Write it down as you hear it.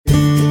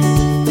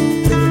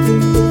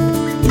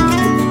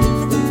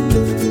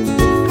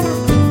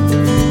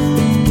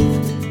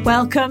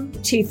Welcome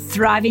to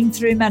Thriving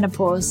Through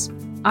Menopause.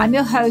 I'm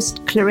your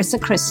host, Clarissa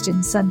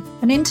Christensen,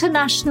 an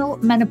international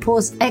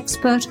menopause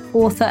expert,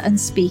 author, and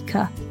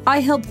speaker. I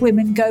help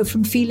women go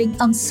from feeling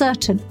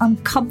uncertain,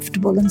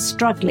 uncomfortable, and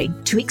struggling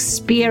to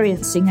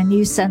experiencing a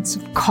new sense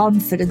of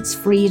confidence,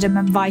 freedom,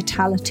 and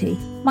vitality.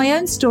 My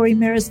own story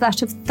mirrors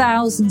that of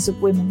thousands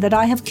of women that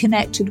I have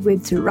connected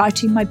with through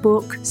writing my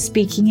book,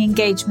 speaking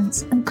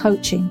engagements, and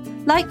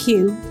coaching. Like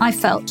you, I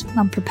felt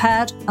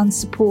unprepared,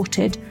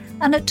 unsupported,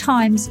 and at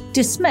times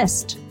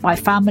dismissed by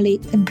family,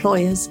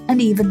 employers,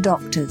 and even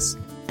doctors.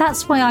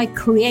 That's why I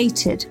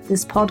created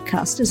this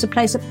podcast as a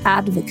place of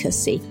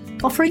advocacy,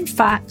 offering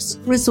facts,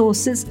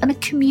 resources, and a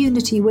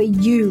community where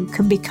you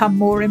can become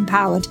more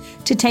empowered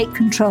to take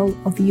control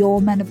of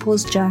your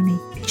menopause journey.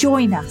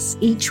 Join us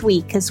each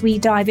week as we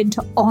dive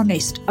into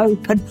honest,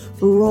 open,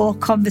 raw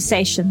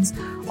conversations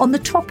on the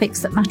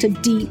topics that matter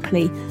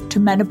deeply to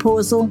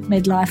menopausal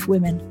midlife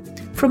women.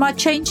 From our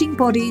changing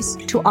bodies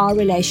to our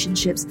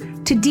relationships,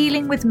 to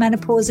dealing with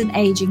menopause and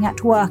aging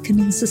at work and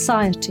in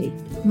society.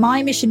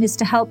 My mission is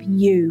to help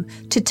you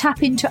to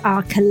tap into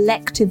our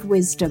collective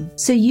wisdom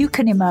so you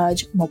can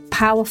emerge more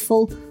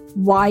powerful,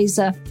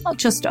 wiser, not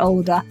just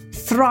older,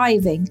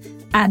 thriving,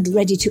 and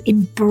ready to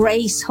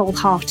embrace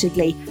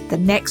wholeheartedly the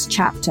next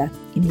chapter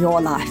in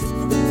your life.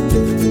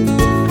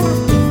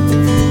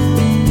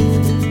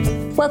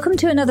 Welcome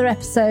to another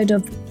episode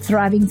of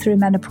Thriving Through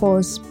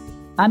Menopause.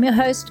 I'm your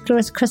host,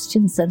 Clarissa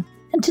Christensen,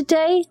 and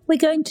today we're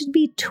going to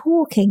be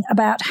talking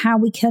about how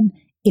we can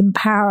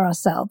empower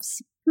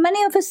ourselves.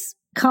 Many of us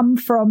come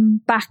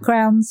from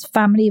backgrounds,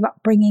 family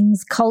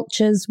upbringings,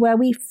 cultures where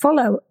we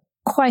follow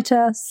quite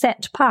a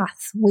set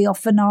path. We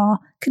often are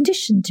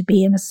conditioned to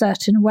be in a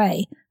certain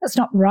way. That's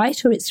not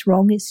right or it's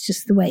wrong, it's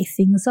just the way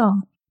things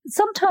are.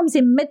 Sometimes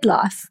in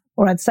midlife,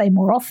 or I'd say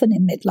more often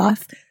in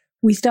midlife,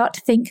 we start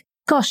to think,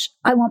 gosh,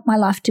 I want my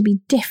life to be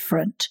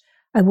different.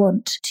 I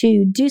want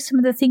to do some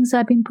of the things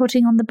I've been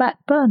putting on the back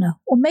burner.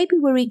 Or maybe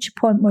we reach a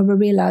point where we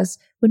realize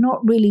we're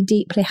not really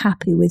deeply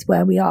happy with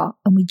where we are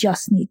and we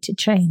just need to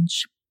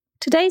change.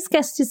 Today's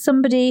guest is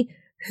somebody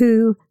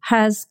who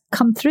has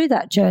come through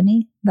that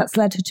journey that's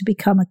led her to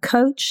become a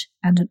coach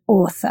and an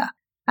author.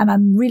 And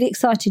I'm really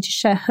excited to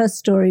share her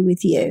story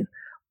with you.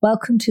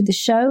 Welcome to the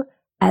show,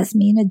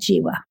 Azmeena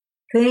Jiwa.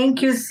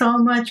 Thank you so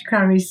much,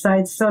 Clarissa.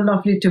 It's so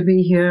lovely to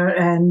be here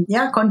and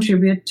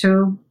contribute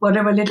to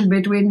whatever little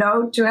bit we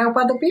know to help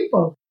other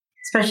people,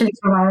 especially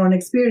from our own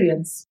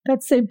experience.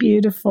 That's so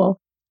beautiful.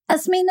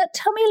 Azmeena,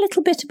 tell me a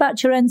little bit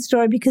about your own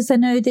story, because I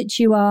know that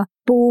you are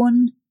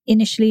born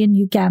initially in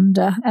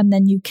Uganda and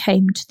then you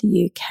came to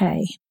the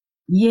UK.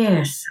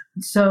 Yes.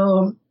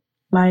 So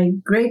my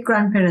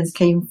great-grandparents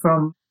came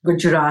from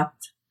Gujarat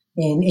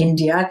in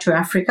India to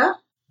Africa.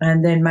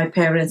 And then my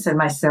parents and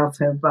myself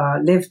have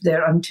lived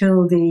there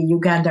until the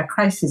Uganda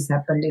crisis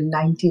happened in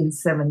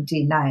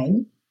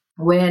 1979,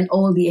 when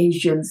all the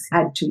Asians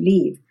had to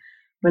leave.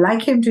 Well, I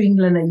came to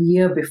England a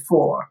year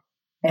before,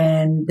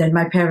 and then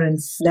my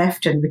parents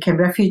left and became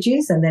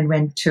refugees and then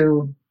went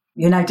to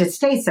United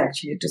States,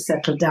 actually, to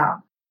settle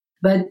down.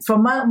 But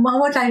from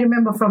what I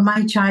remember from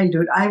my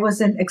childhood, I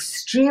was an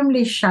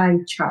extremely shy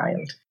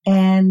child.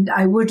 And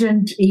I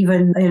wouldn't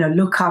even,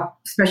 look up,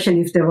 especially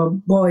if there were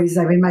boys.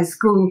 I mean, my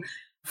school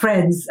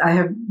friends, I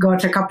have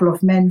got a couple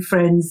of men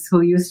friends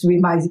who used to be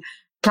my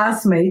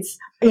classmates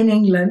in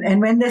England. And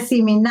when they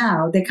see me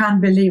now, they can't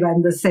believe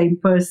I'm the same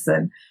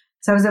person.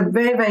 So I was a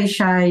very, very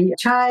shy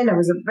child. I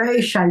was a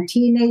very shy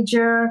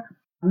teenager.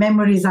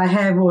 Memories I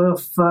have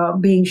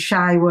of being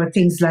shy were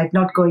things like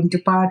not going to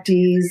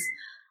parties,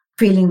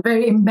 feeling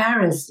very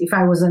embarrassed if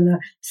I was on the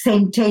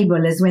same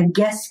table as when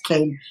guests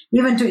came.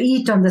 Even to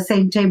eat on the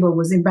same table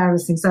was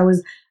embarrassing. So I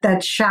was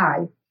that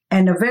shy.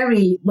 And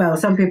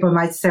some people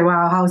might say,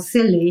 wow, how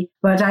silly.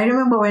 But I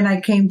remember when I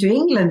came to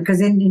England,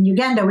 because in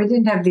Uganda, we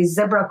didn't have these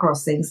zebra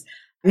crossings,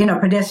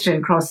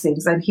 pedestrian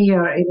crossings. And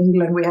here in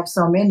England, we have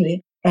so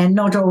many and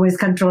not always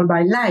controlled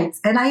by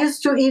lights. And I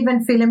used to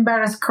even feel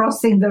embarrassed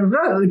crossing the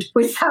road,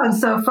 which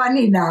sounds so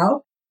funny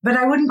now. But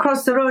I wouldn't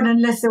cross the road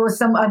unless there was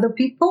some other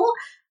people.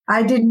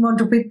 I didn't want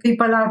to pick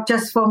people out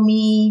just for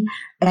me.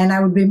 And I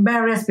would be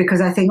embarrassed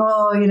because I think,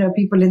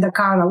 people in the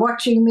car are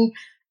watching me.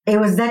 It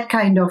was that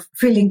kind of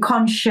feeling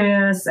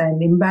conscious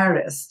and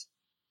embarrassed.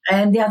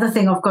 And the other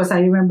thing, of course, I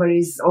remember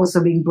is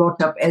also being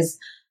brought up as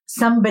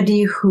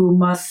somebody who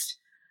must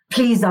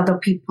please other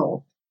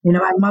people.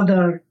 My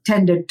mother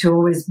tended to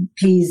always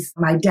please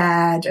my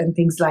dad and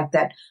things like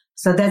that.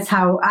 So that's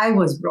how I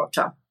was brought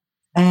up.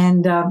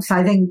 And so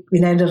I think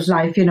in adult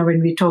life,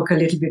 when we talk a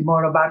little bit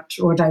more about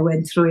what I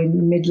went through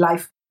in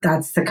midlife,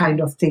 that's the kind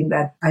of thing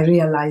that I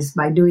realized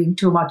by doing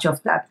too much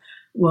of that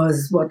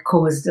was what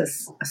caused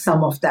us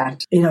some of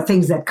that,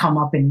 things that come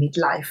up in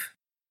midlife.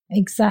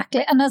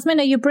 Exactly. And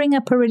Azmeena, you bring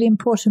up a really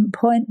important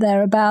point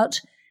there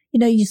about,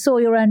 you saw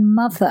your own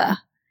mother,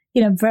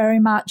 very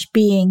much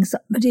being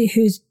somebody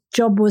whose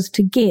job was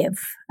to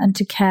give and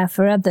to care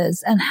for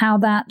others, and how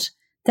that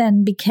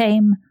then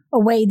became a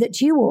way that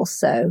you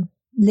also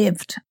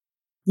lived.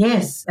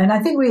 Yes. And I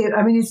think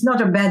it's not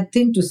a bad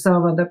thing to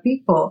serve other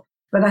people.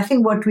 But I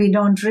think what we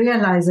don't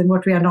realize and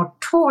what we are not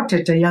taught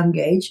at a young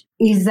age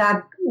is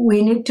that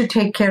we need to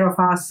take care of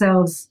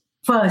ourselves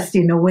first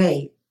in a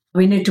way.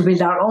 We need to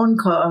build our own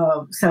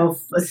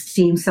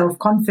self-esteem,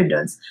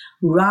 self-confidence,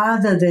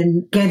 rather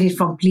than get it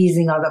from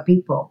pleasing other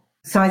people.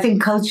 So I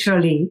think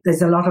culturally,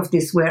 there's a lot of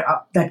this where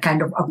that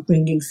kind of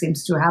upbringing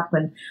seems to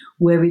happen,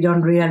 where we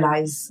don't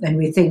realize and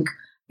we think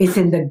it's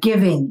in the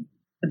giving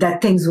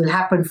that things will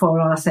happen for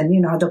us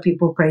and, other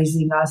people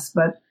praising us.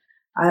 But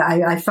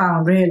I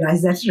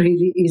realized that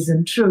really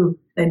isn't true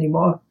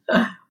anymore.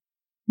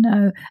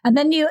 No. And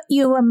then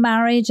you were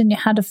married and you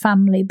had a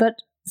family, but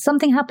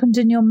something happened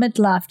in your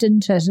midlife,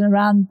 didn't it,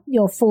 around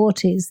your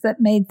 40s that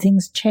made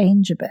things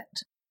change a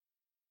bit?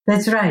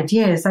 That's right,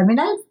 yes. I mean,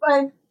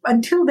 I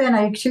until then,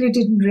 I actually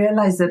didn't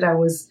realize that I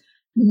was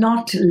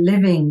not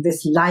living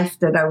this life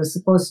that I was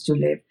supposed to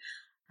live.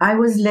 I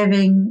was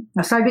living,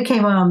 so I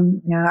became,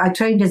 I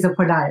trained as a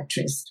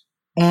podiatrist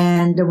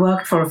and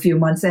worked for a few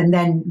months and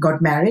then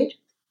got married.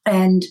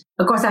 And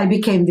of course, I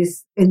became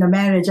this, in the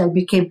marriage, I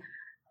became,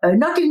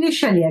 not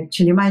initially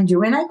actually, mind you,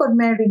 when I got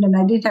married and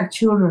I didn't have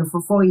children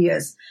for 4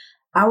 years,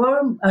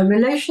 our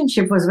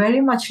relationship was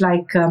very much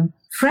like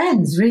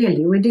friends,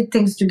 really. We did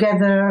things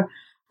together,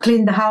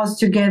 cleaned the house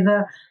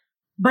together.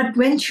 But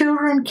when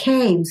children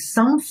came,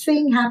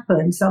 something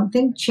happened,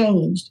 something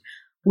changed,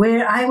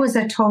 where I was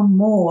at home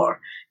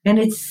more. And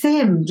it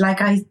seemed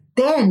like I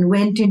then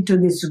went into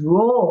this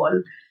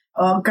role,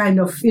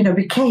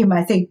 became,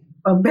 I think,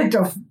 a bit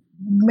of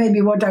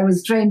maybe what I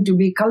was trained to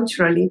be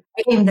culturally.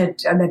 I became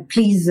that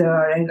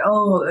pleaser and,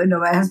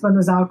 my husband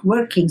was out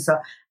working. So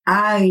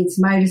it's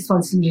my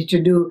responsibility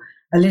to do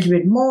a little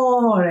bit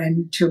more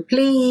and to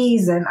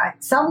please. And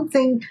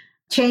something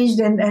changed.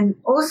 And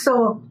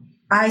also,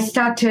 I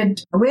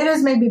started,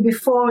 whereas maybe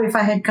before, if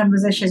I had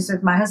conversations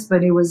with my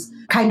husband, it was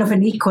kind of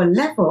an equal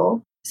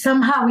level.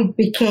 Somehow it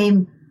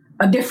became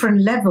a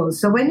different level.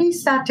 So when he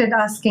started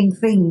asking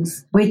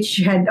things, which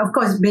had, of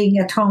course, being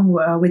at home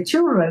with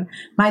children,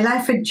 my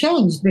life had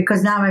changed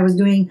because now I was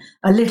doing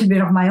a little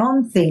bit of my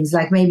own things,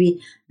 like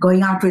maybe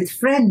going out with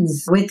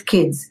friends, with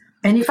kids.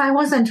 And if I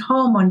wasn't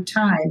home on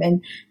time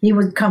and he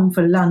would come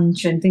for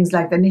lunch and things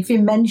like that, and if he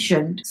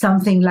mentioned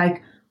something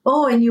like,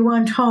 and you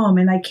weren't home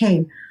and I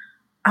came,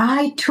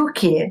 I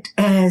took it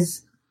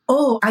as,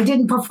 I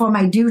didn't perform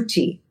my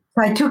duty.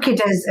 So I took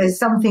it as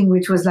something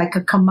which was like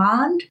a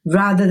command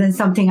rather than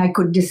something I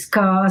could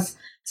discuss,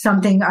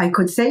 something I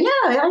could say,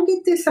 I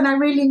did this and I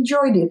really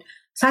enjoyed it.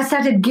 So I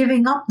started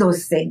giving up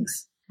those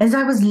things. As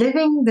I was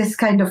living this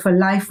kind of a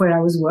life where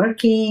I was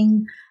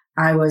working,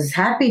 I was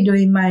happy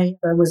doing I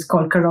was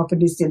called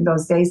chiropodist in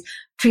those days,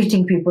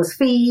 treating people's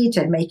feet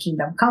and making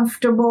them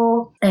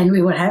comfortable. And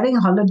we were having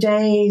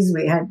holidays.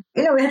 We had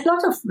a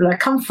lot of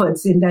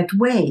comforts in that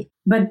way.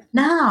 But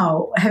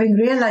now, having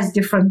realized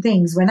different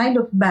things, when I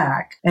look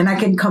back and I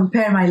can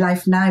compare my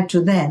life now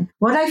to then,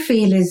 what I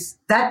feel is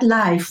that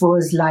life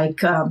was like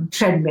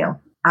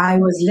treadmill. I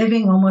was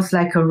living almost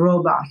like a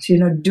robot,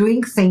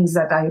 doing things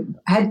that I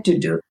had to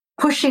do,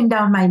 pushing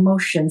down my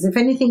emotions. If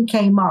anything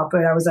came up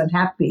where I was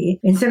unhappy,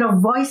 instead of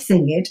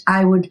voicing it,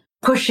 I would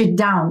push it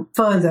down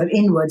further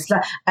inwards.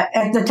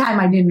 At the time,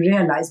 I didn't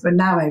realize, but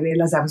now I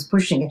realize I was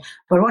pushing it.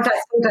 But what I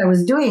thought I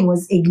was doing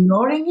was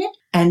ignoring it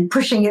and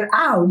pushing it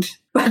out.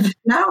 But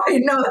now I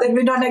know that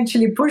we don't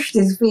actually push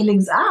these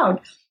feelings out.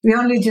 We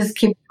only just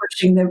keep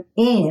pushing them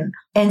in.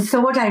 And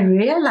so what I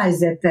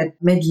realized at that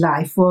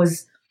midlife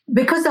was,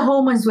 because the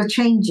hormones were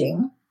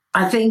changing,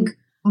 I think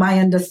my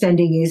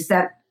understanding is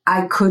that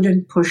I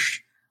couldn't push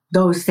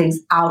those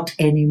things out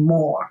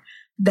anymore.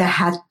 They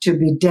had to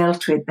be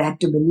dealt with. They had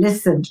to be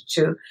listened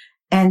to.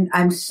 And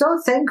I'm so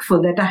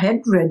thankful that I had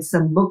read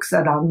some books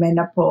around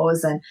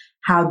menopause and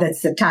how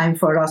that's the time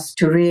for us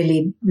to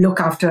really look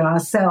after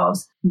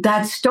ourselves.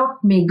 That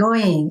stopped me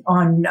going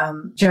on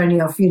journey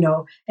of,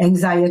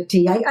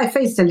 anxiety. I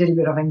faced a little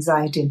bit of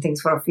anxiety and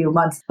things for a few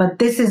months, but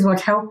this is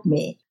what helped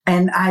me.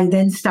 And I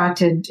then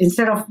started,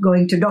 instead of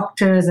going to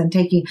doctors and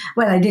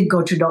I did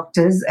go to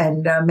doctors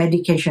and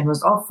medication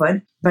was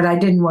offered, but I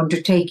didn't want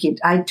to take it.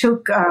 I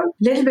took a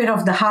little bit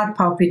of the heart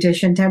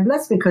palpitation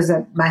tablets because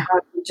my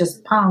heart would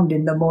just pound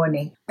in the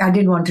morning. I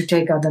didn't want to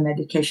take other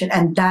medication.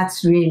 And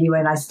that's really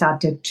when I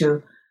started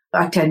to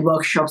attend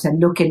workshops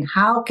and look in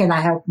how can I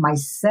help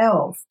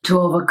myself to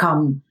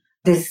overcome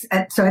this.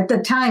 So at the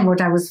time, what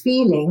I was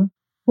feeling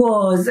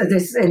was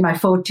this in my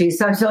 40s.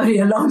 So I'm sorry,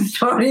 a long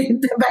story in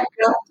the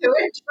background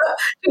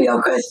to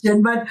your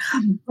question, but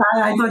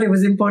I thought it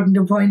was important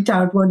to point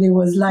out what it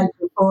was like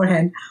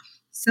beforehand.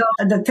 So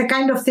the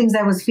kind of things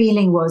I was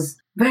feeling was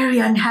very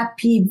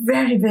unhappy,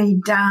 very, very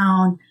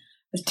down,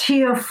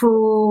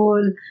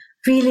 tearful,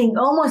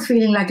 almost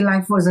feeling like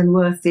life wasn't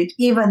worth it,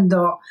 even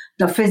though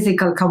the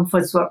physical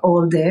comforts were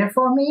all there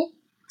for me.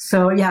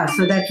 So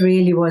that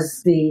really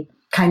was the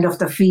kind of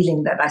the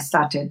feeling that I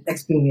started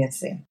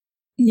experiencing.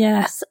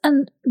 Yes,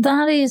 and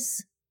that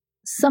is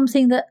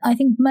something that I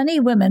think many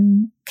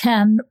women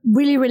can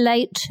really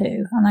relate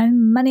to.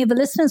 And many of the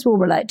listeners will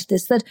relate to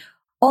this, that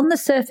on the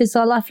surface,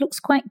 our life looks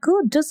quite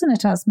good, doesn't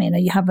it,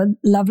 Azmina? You have a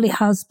lovely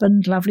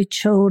husband, lovely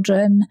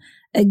children,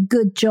 a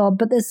good job,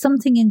 but there's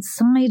something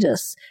inside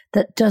us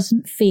that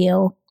doesn't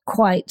feel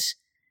quite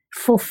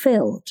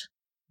fulfilled.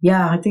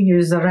 Yeah, I think you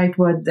use the right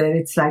word there.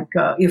 It's like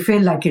you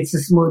feel like it's a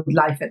smooth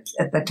life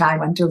at the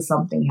time until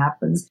something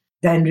happens.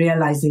 Then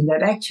realizing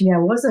that actually I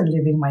wasn't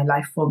living my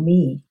life for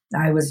me.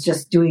 I was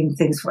just doing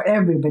things for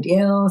everybody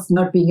else,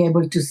 not being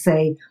able to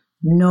say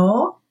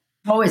no,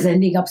 always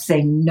ending up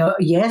saying no,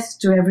 yes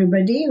to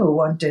everybody who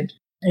wanted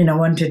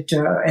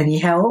any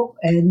help.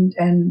 And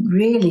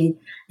really,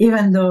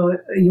 even though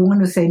you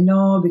want to say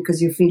no because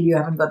you feel you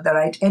haven't got the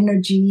right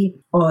energy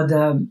or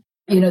the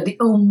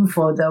oomph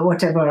or the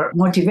whatever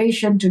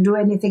motivation to do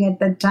anything at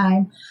that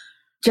time,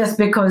 just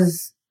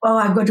because,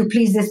 I've got to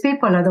please these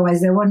people, otherwise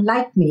they won't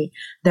like me.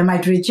 They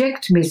might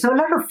reject me. So a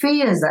lot of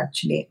fears,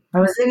 actually. I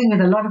was living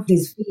with a lot of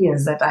these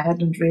fears that I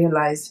hadn't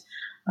realized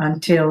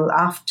until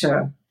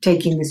after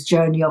taking this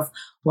journey of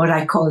what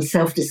I call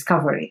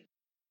self-discovery.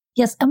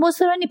 Yes. And was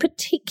there any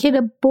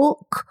particular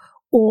book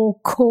or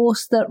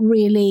course that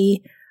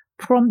really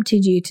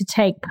prompted you to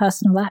take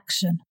personal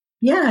action?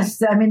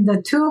 Yes, I mean,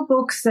 the two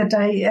books that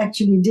I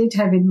actually did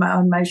have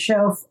on my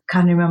shelf,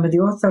 can't remember the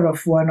author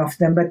of one of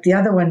them, but the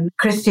other one,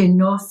 Christine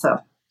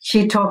Northrup.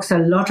 She talks a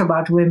lot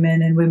about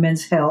women and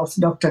women's health,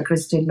 Dr.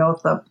 Christine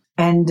Northrup.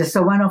 And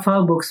so one of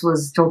her books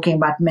was talking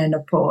about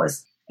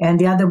menopause. And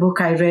the other book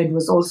I read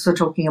was also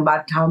talking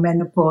about how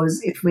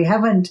menopause, if we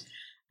haven't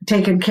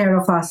taken care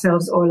of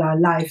ourselves all our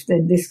life,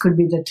 then this could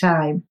be the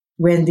time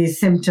when these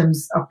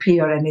symptoms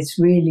appear. And it's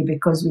really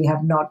because we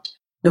have not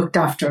looked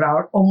after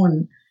our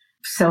own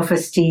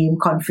self-esteem,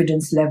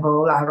 confidence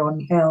level, our own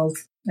health,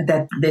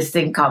 that this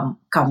thing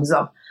comes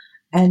up.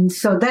 And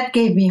so that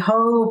gave me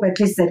hope,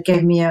 at least that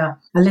gave me a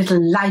little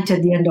light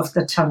at the end of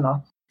the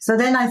tunnel. So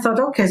then I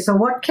thought, okay, so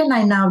what can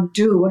I now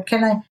do? What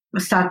can I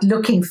start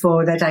looking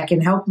for that I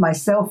can help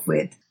myself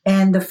with?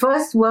 And the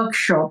first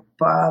workshop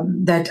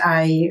that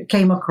I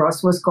came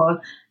across was called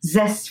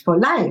Zest for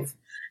Life.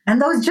 And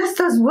those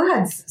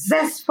words,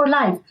 Zest for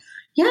Life.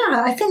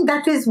 Yeah, I think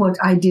that is what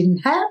I didn't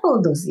have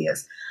all those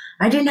years.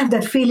 I didn't have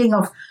that feeling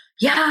of,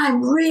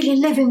 I'm really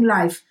living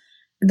life.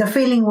 The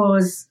feeling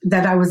was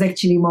that I was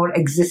actually more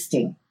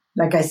existing,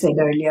 like I said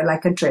earlier,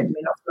 like a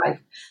treadmill of life.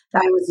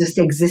 I was just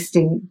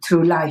existing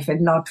through life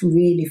and not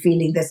really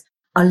feeling this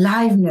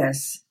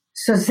aliveness.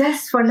 So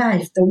Zest for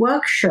Life, the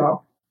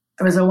workshop,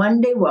 it was a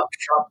one-day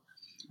workshop,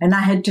 and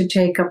I had to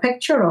take a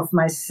picture of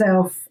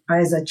myself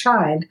as a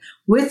child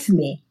with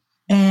me.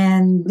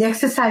 And the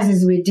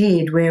exercises we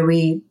did where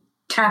we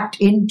tapped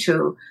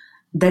into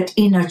that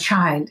inner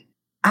child,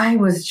 I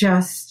was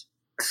just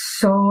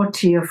so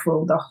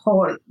tearful the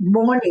whole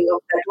morning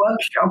of that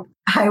workshop.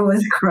 I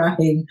was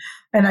crying,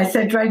 and I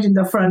sat right in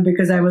the front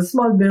because I was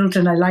small built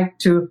and I like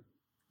to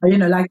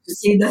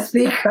see the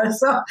speaker.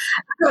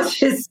 So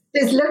she's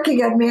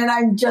looking at me and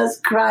I'm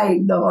just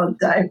crying the whole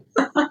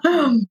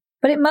time.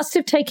 But it must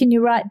have taken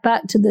you right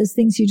back to those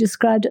things you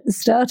described at the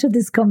start of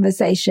this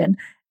conversation,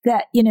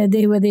 that,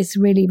 they were this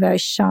really very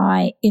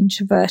shy,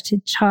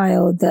 introverted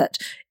child that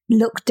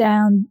looked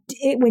down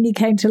when he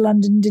came to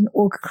London, didn't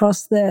walk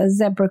across the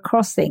zebra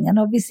crossing. And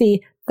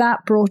obviously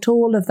that brought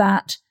all of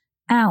that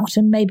out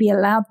and maybe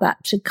allowed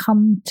that to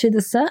come to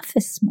the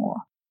surface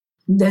more.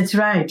 That's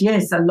right.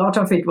 Yes, a lot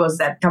of it was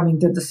that coming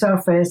to the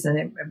surface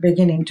and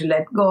beginning to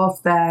let go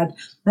of that.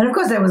 And of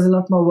course, there was a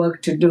lot more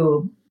work to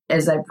do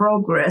as I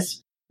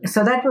progressed.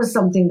 So that was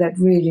something that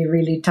really,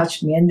 really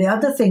touched me. And the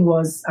other thing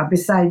was,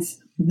 besides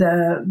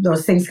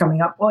those things coming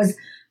up, was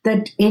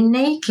that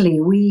innately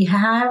we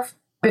have,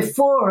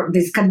 before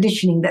this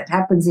conditioning that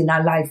happens in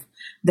our life,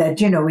 that,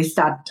 we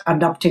start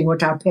adopting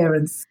what our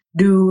parents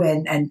do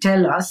and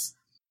tell us,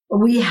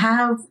 we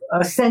have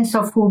a sense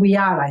of who we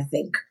are, I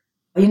think.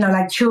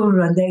 Like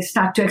children, they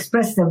start to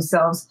express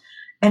themselves.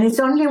 And it's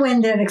only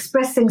when they're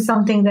expressing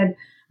something that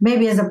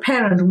maybe as a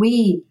parent,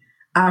 we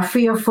are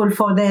fearful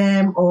for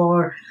them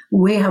or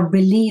we have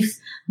beliefs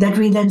that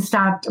we then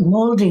start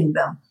molding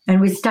them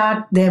and we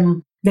start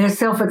their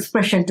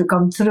self-expression to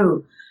come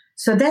through.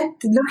 So that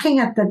looking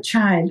at the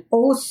child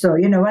also,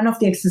 one of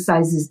the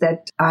exercises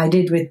that I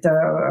did with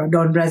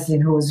Dawn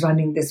Breslin, who was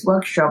running this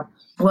workshop,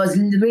 was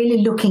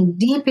really looking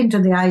deep into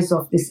the eyes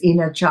of this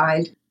inner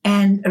child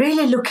and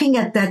really looking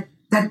at that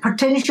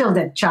potential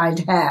that child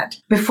had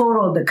before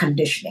all the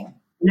conditioning.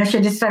 She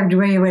described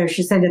very well.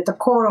 She said at the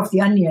core of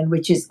the onion,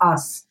 which is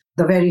us,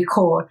 the very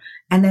core,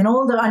 and then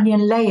all the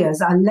onion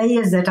layers are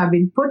layers that have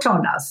been put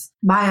on us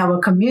by our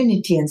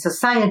community and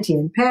society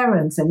and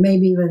parents and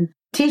maybe even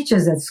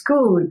teachers at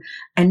school.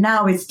 And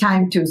now it's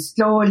time to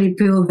slowly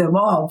peel them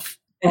off.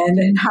 And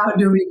then how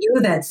do we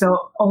do that?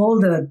 So all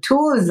the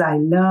tools I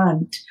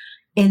learned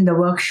in the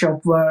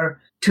workshop were,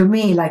 to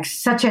me, like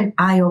such an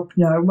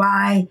eye-opener.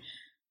 Why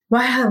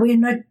are we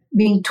not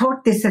being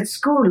taught this at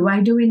school?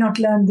 Why do we not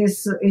learn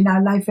this in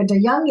our life at a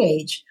young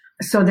age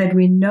so that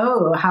we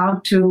know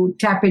how to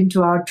tap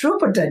into our true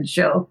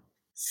potential?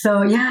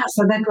 So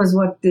that was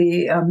what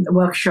the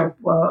workshop,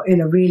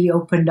 really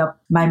opened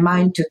up my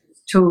mind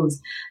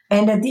tools.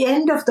 And at the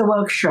end of the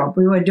workshop,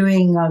 we were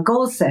doing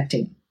goal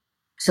setting.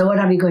 So what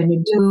are we going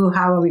to do?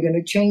 How are we going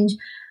to change?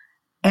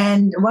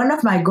 And one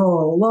of my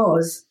goals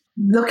was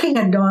looking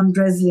at Dawn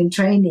Breslin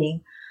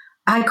training.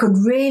 I could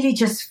really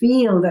just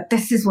feel that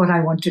this is what I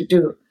want to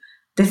do.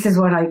 This is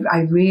what I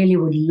really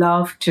would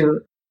love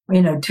to,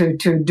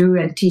 to do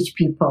and teach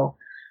people.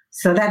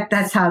 So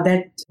that's how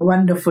that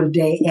wonderful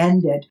day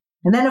ended.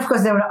 And then, of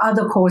course, there were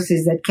other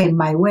courses that came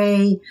my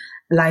way,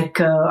 like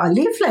a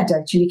leaflet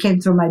actually came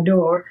through my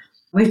door,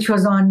 which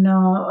was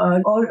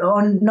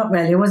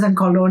it wasn't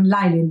called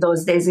online in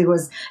those days. It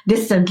was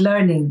distant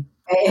learning.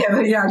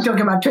 I'm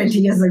talking about 20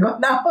 years ago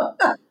now.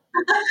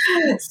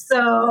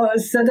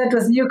 So that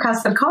was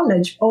Newcastle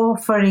College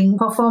offering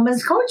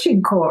performance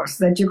coaching course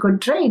that you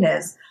could train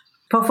as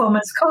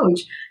performance coach.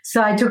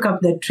 So I took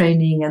up that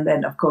training, and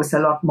then, of course, a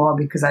lot more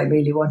because I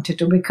really wanted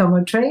to become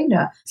a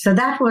trainer. So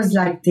that was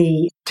like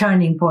the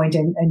turning point.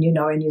 And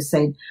when you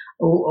said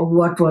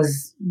what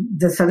was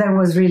so that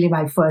was really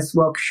my first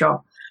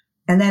workshop.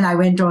 And then I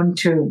went on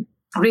to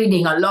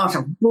reading a lot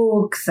of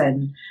books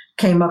and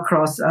came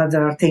across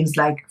other things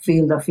like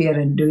Feel the Fear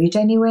and Do It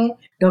Anyway,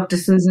 Dr.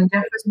 Susan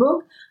Jeffers'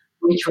 book,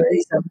 which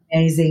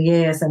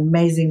was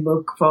amazing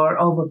book for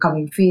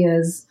overcoming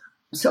fears.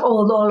 So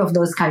all of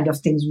those kind of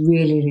things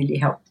really, really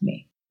helped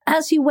me.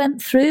 As you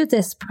went through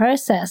this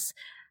process,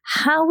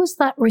 how was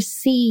that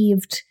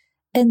received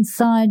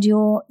inside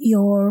your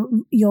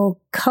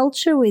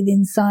culture,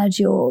 inside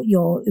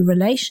your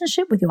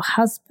relationship with your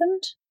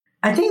husband?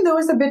 I think there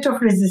was a bit of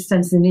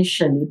resistance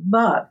initially,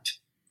 but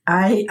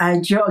I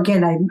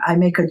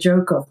make a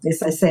joke of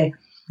this. I say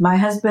my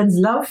husband's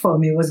love for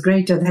me was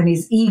greater than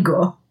his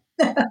ego,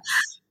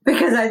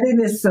 because I think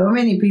there's so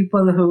many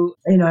people who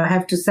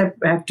have to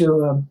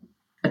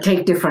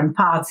take different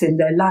paths in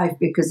their life,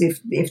 because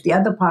if the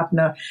other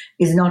partner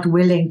is not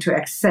willing to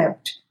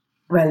accept,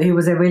 he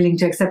was willing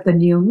to accept the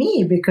new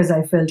me, because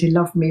I felt he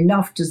loved me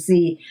enough to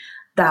see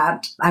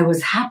that I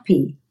was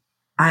happy.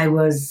 I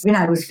was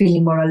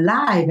feeling more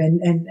alive,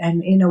 and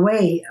in a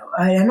way,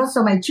 and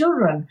also my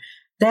children,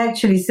 they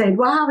actually said,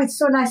 wow, it's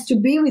so nice to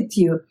be with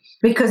you.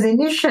 Because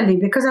initially,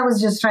 because I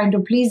was just trying to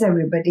please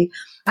everybody,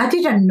 I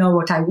didn't know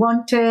what I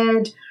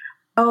wanted.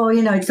 Oh,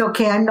 it's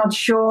okay, I'm not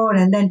sure.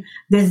 And then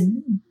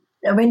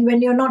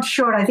when you're not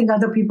sure, I think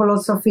other people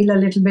also feel a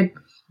little bit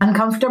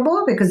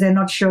uncomfortable because they're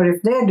not sure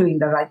if they're doing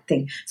the right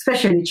thing,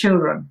 especially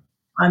children.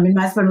 I mean,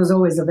 my husband was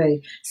always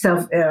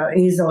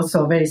he's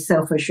also a very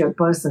self-assured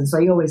person. So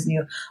he always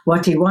knew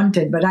what he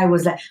wanted. But I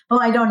was like, oh,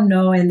 I don't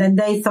know. And then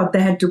they thought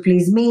they had to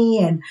please me.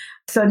 And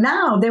so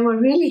now they were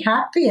really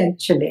happy,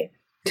 actually,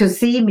 to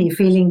see me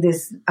feeling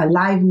this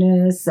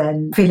aliveness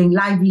and feeling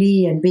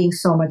lively and being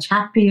so much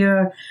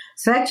happier.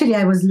 So actually,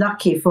 I was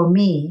lucky. For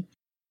me,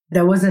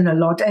 there wasn't a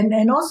lot.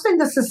 And also in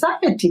the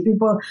society,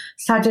 people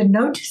started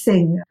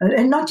noticing.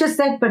 And not just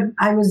that, but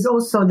I was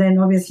also then,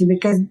 obviously,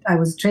 because I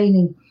was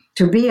training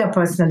to be a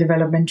personal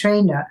development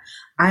trainer,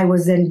 I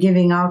was then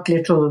giving out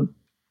little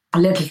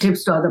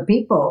tips to other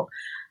people.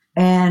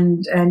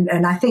 And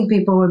I think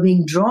people were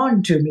being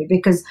drawn to me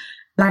because,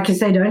 like I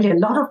said earlier, a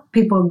lot of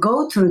people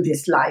go through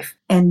this life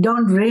and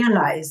don't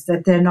realize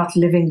that they're not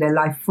living their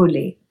life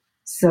fully.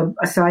 So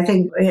I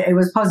think it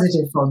was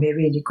positive for me,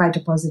 really, quite a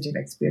positive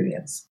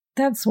experience.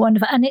 That's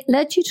wonderful. And it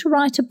led you to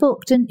write a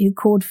book, didn't you,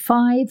 called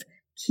 5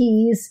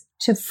 Keys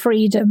to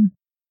Freedom?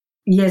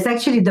 Yes,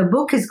 actually, the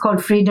book is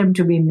called Freedom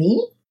to Be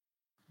Me.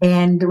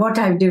 And what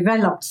I've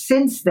developed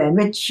since then,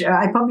 which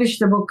I published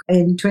the book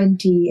in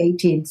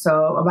 2018,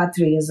 so about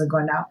 3 years ago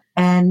now.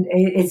 And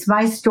it's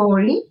my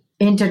story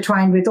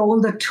intertwined with all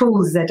the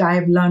tools that I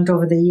have learned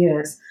over the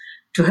years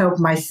to help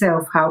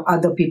myself, how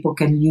other people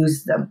can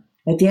use them.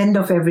 At the end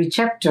of every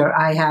chapter,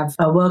 I have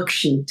a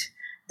worksheet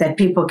that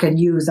people can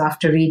use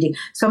after reading.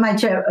 So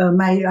I've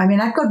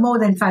got more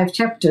than 5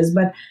 chapters,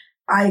 but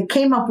I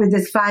came up with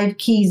these 5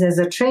 keys as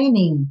a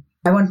training.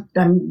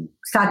 I'm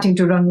starting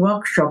to run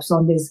workshops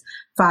on these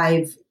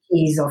 5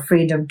 keys of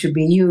freedom to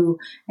be you,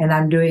 and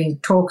I'm doing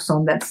talks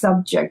on that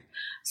subject.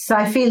 So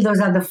I feel those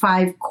are the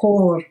 5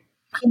 core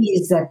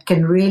keys that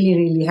can really,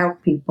 really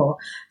help people.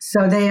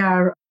 So they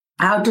are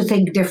how to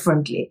think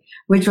differently,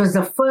 which was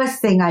the first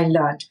thing I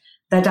learned,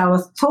 that our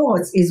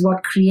thoughts is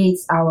what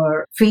creates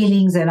our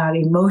feelings and our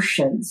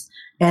emotions,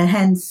 and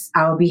hence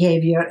our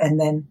behavior and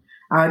then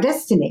our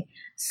destiny.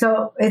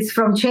 So it's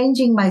from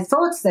changing my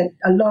thoughts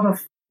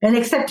and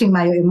accepting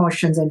my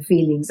emotions and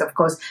feelings, of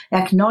course,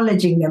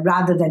 acknowledging them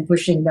rather than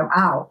pushing them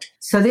out.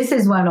 So this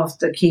is one of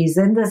the keys.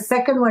 And the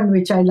second one,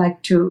 which I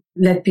like to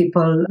let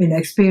people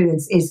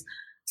experience, is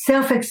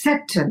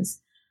self-acceptance.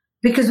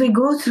 Because we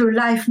go through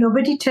life,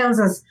 nobody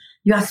tells us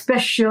you are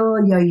special,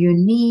 you're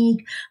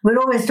unique. We're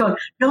always told,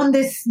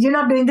 you're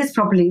not doing this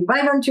properly.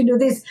 Why don't you do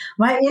this?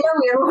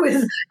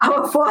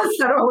 Our faults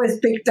are always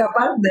picked up,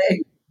 aren't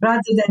they?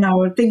 Rather than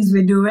our things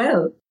we do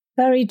well.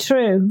 Very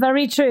true.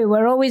 Very true.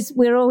 We're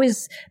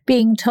always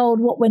being told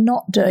what we're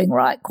not doing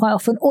right quite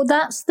often. Or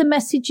that's the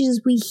messages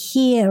we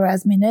hear,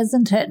 Yasmin,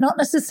 isn't it? Not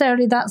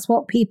necessarily that's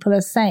what people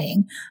are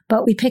saying,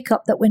 but we pick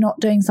up that we're not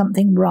doing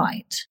something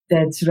right.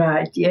 That's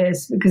right.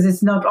 Yes, because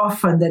it's not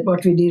often that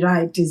what we do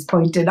right is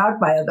pointed out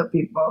by other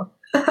people.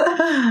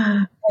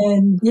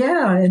 And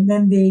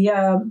then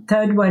the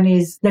third one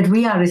is that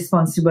we are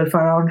responsible for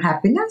our own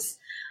happiness.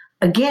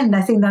 Again,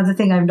 I think another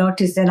thing I've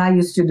noticed, and I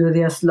used to do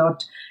this a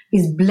lot,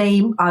 is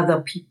blame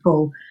other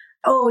people.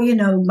 Oh,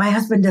 my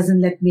husband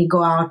doesn't let me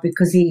go out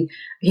because he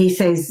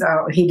says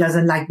he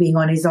doesn't like being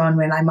on his own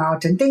when I'm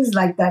out and things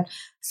like that.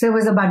 So it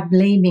was about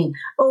blaming.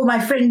 Oh, my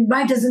friend,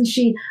 why doesn't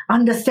she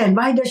understand?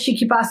 Why does she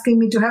keep asking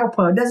me to help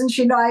her? Doesn't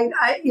she know I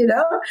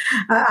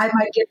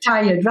might get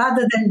tired?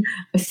 Rather than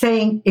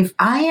saying, if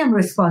I am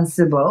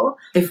responsible,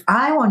 if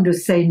I want to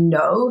say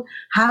no,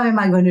 how am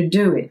I going to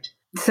do it?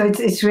 So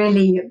it's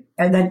really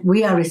that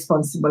we are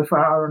responsible for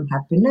our own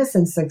happiness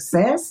and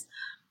success.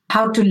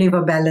 How to live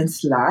a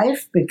balanced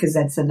life, because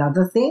that's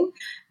another thing.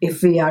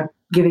 If we are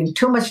giving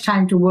too much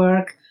time to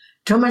work,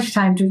 too much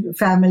time to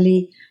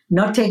family,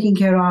 not taking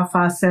care of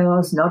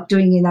ourselves, not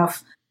doing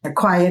enough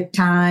quiet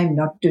time,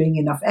 not doing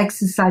enough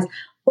exercise,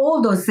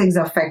 all those things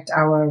affect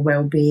our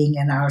well-being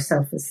and our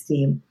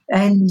self-esteem,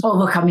 and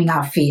overcoming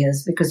our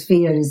fears, because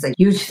fear is a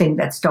huge thing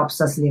that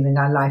stops us living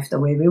our life the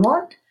way we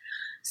want.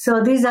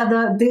 So these are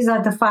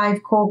the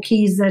 5 core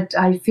keys that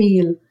I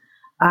feel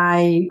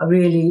I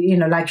really,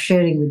 like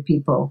sharing with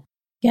people.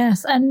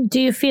 Yes. And do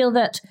you feel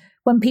that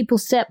when people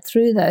step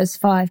through those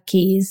 5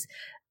 keys,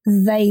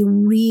 they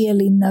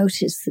really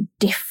notice the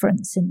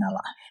difference in their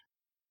life?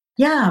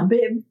 Yeah.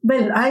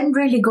 Well, I'm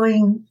really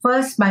going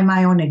first by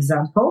my own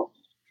example,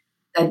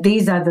 that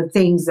these are the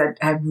things that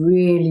have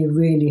really,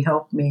 really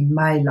helped me in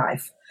my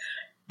life.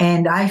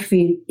 And I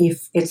feel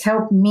if it's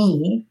helped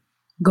me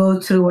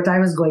go through what I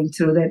was going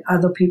through, that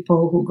other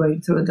people who are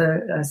going through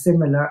the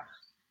similar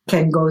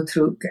can go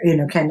through,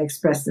 can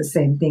express the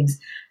same things.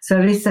 So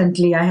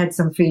recently I had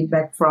some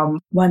feedback from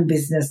one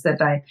business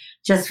that I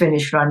just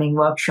finished running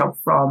workshop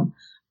from,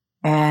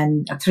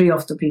 and 3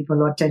 of the people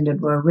who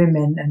attended were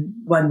women and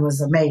 1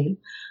 was a male.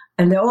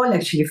 And they all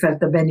actually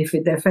felt the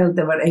benefit. They felt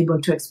they were able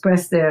to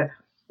express their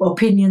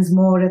opinions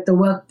more at the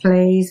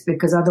workplace,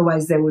 because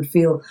otherwise they would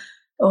feel,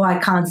 oh, I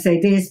can't say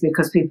this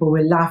because people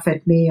will laugh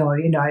at me, or,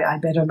 I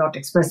better not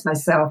express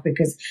myself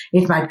because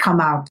it might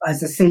come out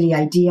as a silly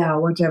idea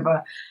or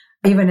whatever.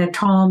 Even at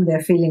home, they're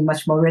feeling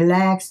much more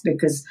relaxed,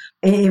 because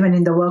even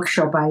in the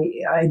workshop,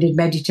 I did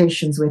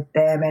meditations with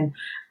them, and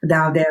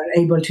now they're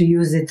able to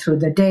use it through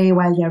the day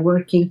while they're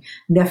working.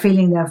 They're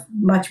feeling they're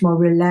much more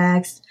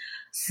relaxed.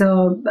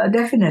 So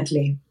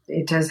definitely,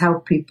 it has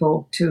helped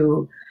people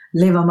to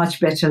live a much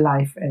better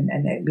life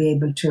and be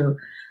able to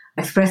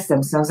express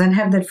themselves and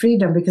have that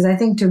freedom. Because I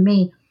think to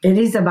me, it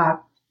is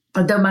about,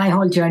 my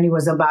whole journey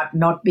was about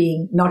not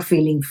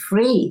feeling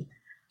free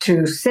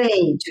to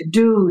say, to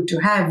do, to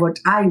have what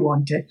I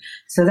wanted.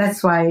 So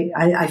that's why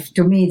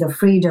to me, the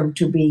freedom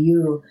to be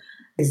you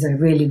is a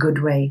really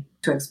good way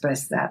to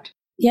express that.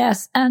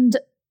 Yes. And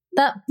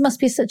that must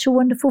be such a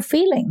wonderful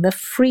feeling, the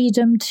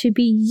freedom to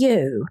be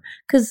you.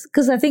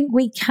 Because I think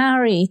we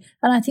carry,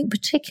 and I think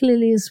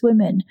particularly as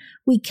women,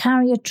 we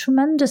carry a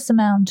tremendous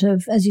amount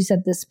of, as you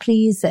said, this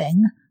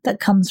pleasing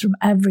that comes from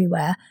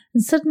everywhere.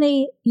 And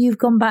suddenly you've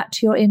gone back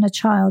to your inner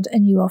child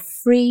and you are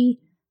free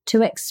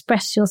to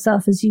express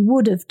yourself as you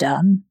would have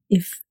done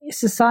if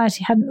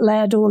society hadn't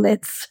layered all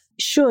its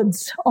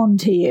shoulds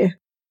onto you.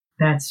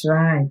 That's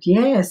right.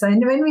 Yes.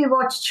 And when we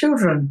watch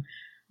children,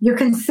 you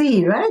can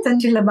see, right,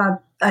 until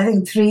about, I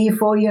think,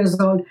 3-4 years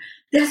old,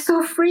 they're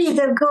so free.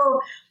 They're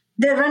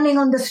running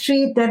on the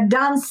street, they're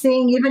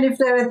dancing. Even if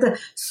they're at the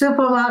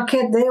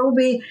supermarket, they will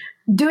be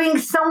doing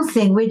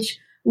something which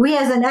we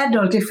as an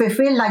adult, if we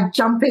feel like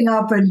jumping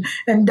up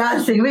and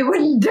dancing, we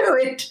wouldn't do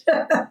it.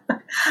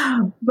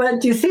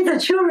 But you see, the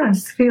children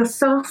feel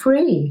so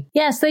free.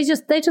 Yes, they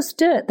just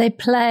do it. They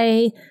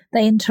play,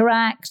 they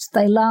interact,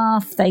 they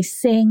laugh, they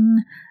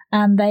sing,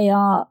 and they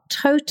are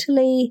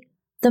totally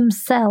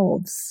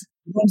themselves.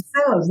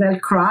 They'll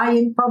cry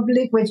in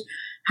public, which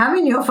how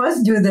many of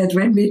us do that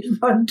when we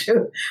want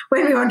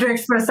to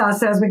express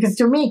ourselves? Because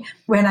to me,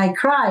 when I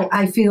cry,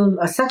 I feel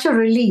such a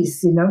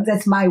release.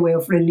 That's my way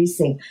of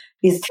releasing,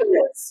 is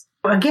tears.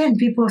 Again,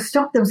 people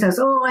stop themselves.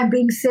 Oh, I'm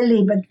being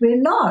silly, but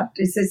we're not.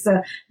 It's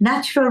a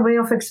natural way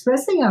of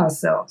expressing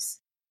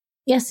ourselves.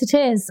 Yes, it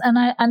is, and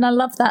I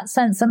love that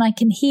sense, and I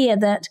can hear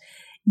that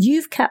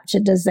you've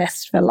captured a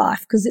zest for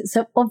life because it's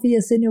so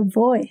obvious in your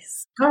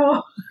voice.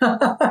 Oh,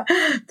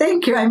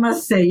 thank you. I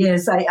must say,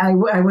 yes, I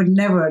would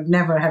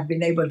never have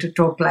been able to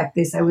talk like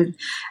this. I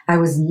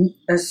was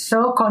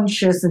so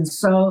conscious and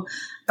so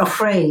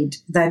afraid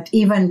that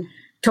even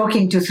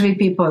talking to 3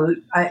 people,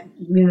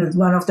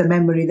 one of the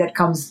memory that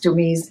comes to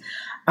me is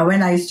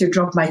when I used to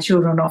drop my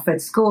children off at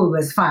school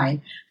was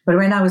fine. But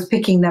when I was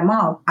picking them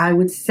up, I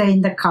would stay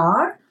in the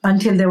car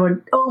until they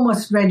were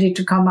almost ready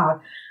to come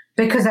out,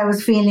 because I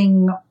was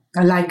feeling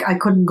Like I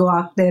couldn't go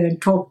out there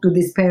and talk to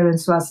these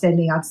parents who are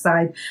standing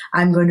outside.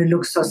 I'm going to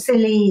look so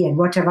silly, and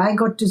what have I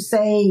got to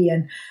say?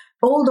 And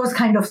all those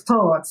kind of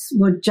thoughts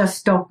would just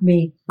stop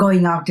me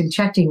going out and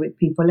chatting with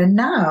people. And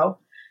now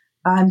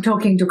I'm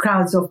talking to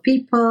crowds of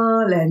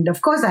people. And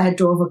of course, I had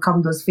to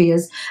overcome those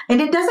fears.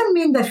 And it doesn't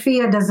mean that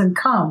fear doesn't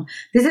come.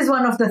 This is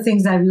one of the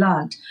things I've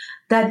learned,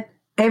 that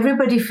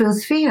everybody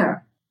feels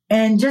fear.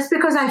 And just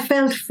because I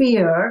felt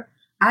fear,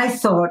 I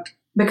thought,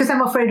 because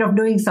I'm afraid of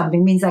doing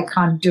something means I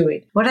can't do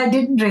it. What I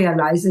didn't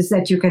realize is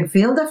that you can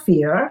feel the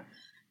fear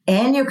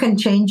and you can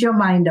change your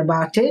mind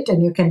about it,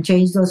 and you can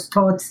change those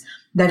thoughts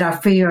that are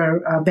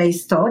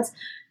fear-based thoughts,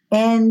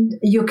 and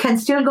you can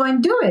still go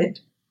and do it.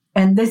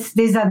 And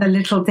these are the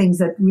little things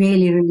that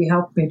really, really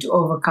help me to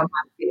overcome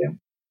my fear.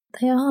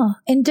 They are.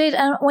 Indeed.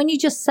 And when you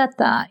just said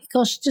that,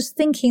 gosh, just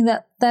thinking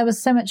that there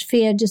was so much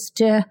fear just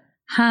to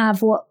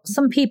have what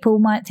some people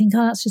might think,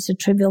 oh, that's just a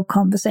trivial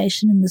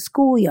conversation in the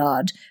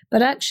schoolyard.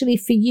 But actually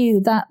for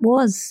you, that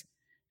was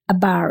a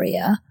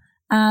barrier.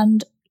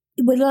 And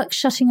we're like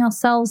shutting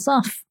ourselves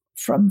off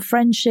from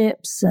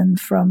friendships and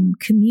from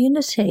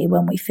community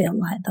when we feel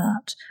like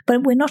that.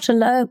 But we're not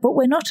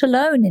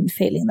alone in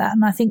feeling that.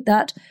 And I think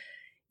that,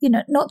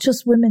 not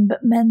just women,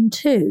 but men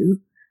too,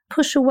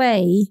 push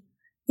away,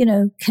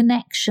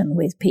 connection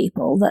with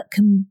people that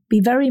can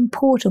be very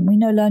important. We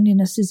know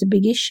loneliness is a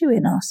big issue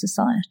in our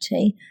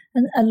society,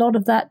 and a lot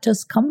of that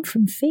does come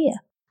from fear.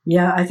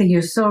 Yeah, I think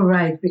you're so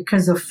right.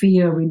 Because of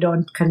fear, we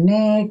don't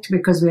connect,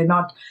 because we're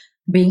not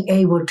being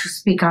able to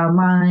speak our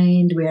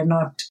mind. We're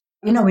not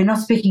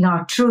speaking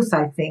our truth,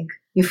 I think.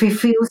 If we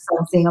feel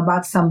something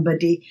about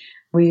somebody,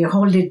 we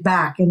hold it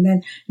back. And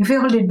then if we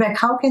hold it back,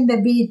 how can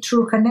there be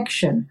true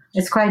connection?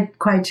 It's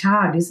quite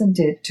hard, isn't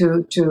it,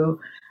 to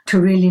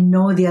really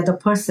know the other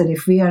person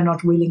if we are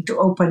not willing to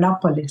open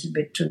up a little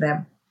bit to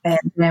them, and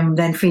them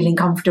then feeling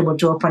comfortable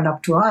to open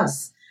up to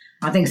us.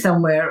 I think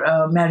somewhere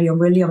Marianne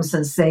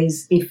Williamson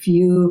says,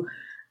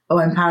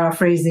 I'm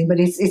paraphrasing, but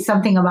it's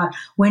something about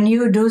when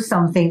you do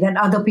something, then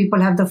other people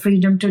have the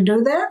freedom to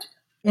do that.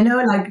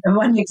 Like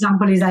one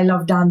example is I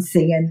love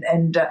dancing,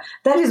 and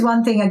that is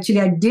one thing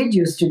actually I did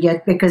used to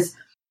get, because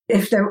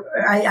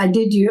I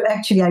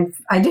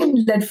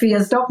didn't let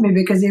fear stop me,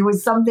 because it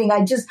was something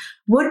I just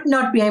would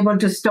not be able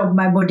to stop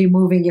my body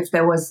moving if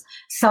there was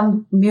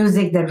some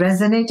music that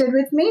resonated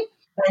with me.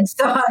 And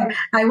so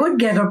I would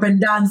get up and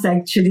dance,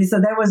 actually. So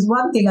that was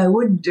one thing I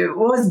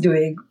was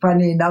doing,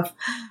 funny enough.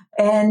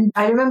 And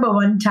I remember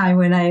one time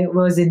when I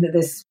was in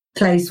this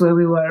place where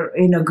we were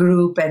in a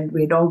group and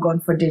we'd all gone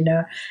for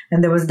dinner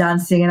and there was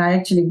dancing, and I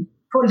actually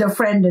pulled a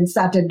friend and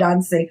started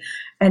dancing,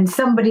 and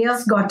somebody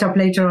else got up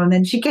later on,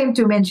 and she came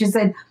to me and she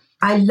said,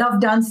 I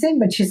love dancing,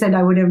 but she said,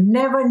 I would have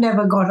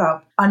never got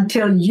up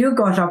until you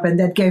got up, and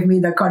that gave me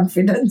the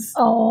confidence.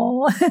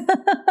 Oh,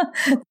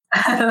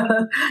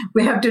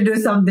 we have to do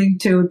something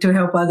to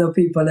help other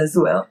people as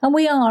well. And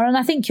we are. And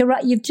I think you're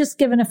right. You've just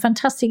given a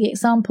fantastic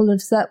example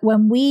of that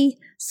when we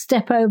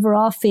step over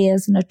our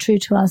fears and are true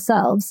to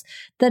ourselves,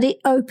 that it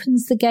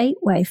opens the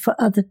gateway for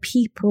other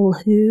people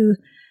who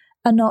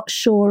are not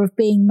sure of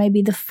being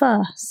maybe the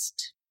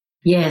first.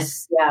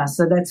 Yes. Yeah.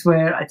 So that's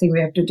where I think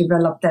we have to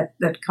develop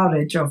that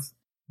courage of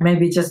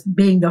maybe just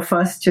being the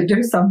first to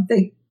do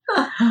something.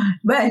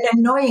 But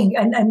knowing,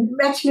 and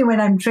actually when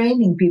I'm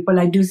training people,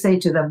 I do say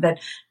to them that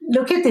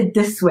look at it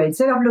this way.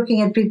 Instead of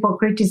looking at people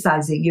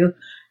criticizing you,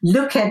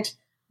 look at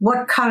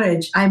what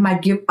courage I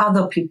might give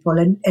other people,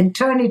 and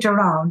turn it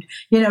around,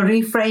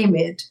 reframe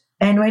it.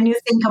 And when you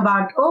think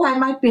about, I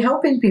might be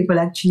helping people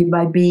actually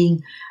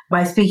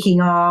by speaking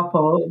up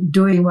or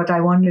doing what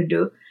I want to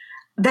do,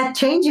 that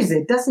changes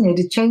it, doesn't it?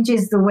 It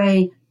changes the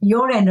way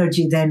your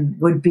energy then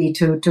would be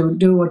to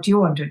do what you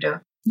want to do.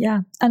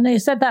 Yeah. And you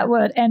said that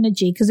word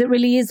energy, because it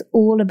really is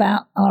all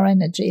about our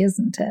energy,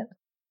 isn't it?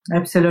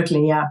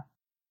 Absolutely. Yeah.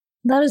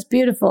 That is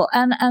beautiful.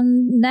 And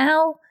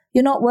now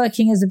you're not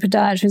working as a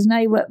podiatrist. Now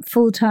you work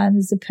full time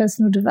as a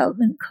personal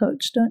development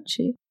coach, don't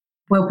you?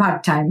 Well,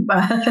 part-time.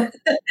 I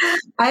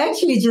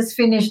actually just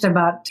finished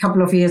about a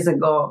couple of years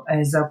ago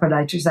as a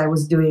podiatrist. I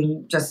was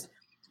doing just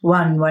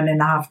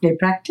 1.5 day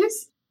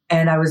practice,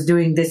 and I was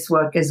doing this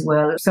work as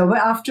well. So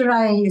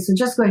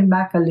just going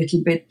back a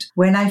little bit,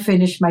 when I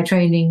finished my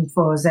training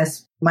for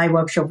Zest, my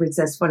workshop with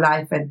Zest for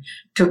Life, and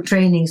took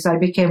training, so I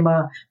became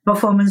a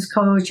performance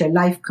coach, a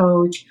life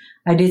coach.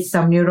 I did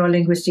some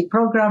neuro-linguistic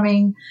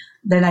programming.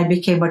 Then I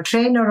became a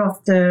trainer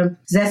of the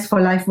Zest for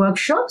Life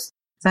workshops.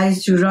 So I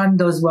used to run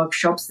those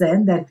workshops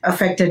then that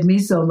affected me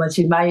so much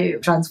in my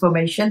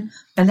transformation.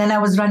 And then I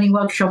was running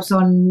workshops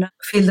on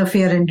Feel the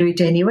Fear and Do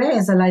It Anyway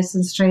as a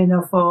licensed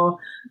trainer for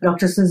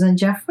Dr. Susan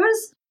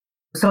Jeffers.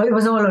 So it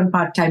was all on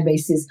part-time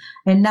basis.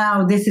 And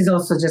now this is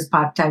also just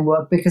part-time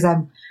work, because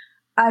I'm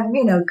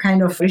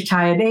kind of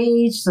retired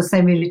age, so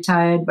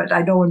semi-retired, but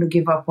I don't want to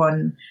give up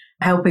on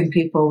helping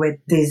people with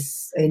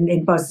this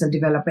in personal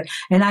development.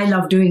 And I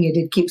love doing it.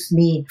 It keeps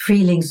me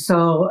feeling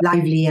so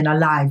lively and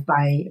alive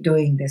by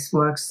doing this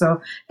work. So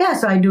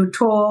I do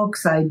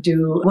talks, I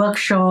do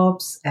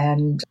workshops,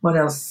 and what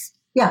else?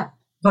 Yeah.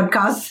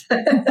 podcast.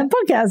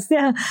 Podcast,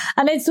 yeah.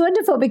 And it's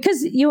wonderful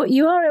because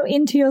you are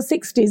into your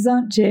 60s,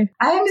 aren't you?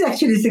 I am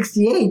actually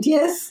 68,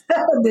 yes,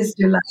 this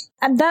July.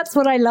 And that's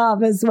what I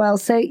love as well.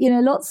 So,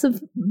 lots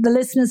of the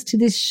listeners to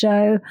this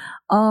show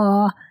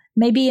are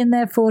maybe in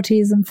their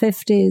 40s and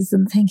 50s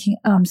and thinking,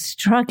 oh, I'm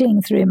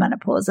struggling through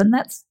menopause. And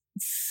that's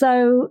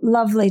so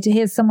lovely to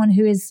hear someone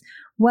who is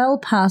well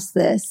past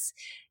this,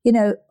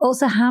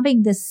 also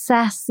having this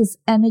sass, this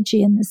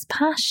energy and this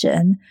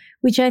passion,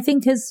 which I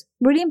think is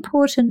really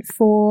important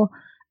for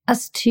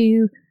us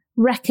to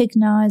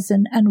recognize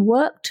and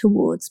work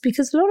towards,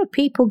 because a lot of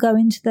people go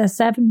into their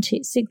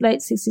 70s, late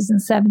 60s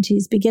and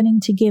 70s, beginning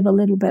to give a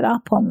little bit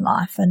up on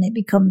life and it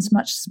becomes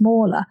much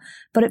smaller.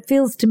 But it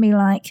feels to me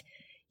like,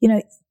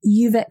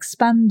 you've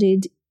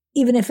expanded,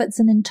 even if it's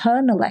an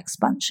internal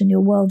expansion, your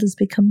world has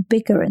become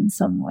bigger in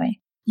some way.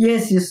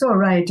 Yes, you're so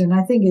right. And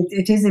I think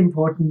it is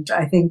important.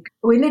 I think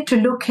we need to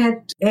look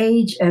at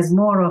age as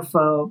more of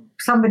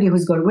somebody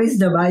who's got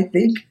wisdom, I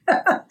think.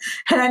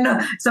 And I know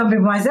some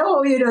people might say,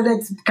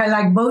 that's kind of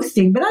like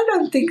boasting, but I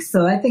don't think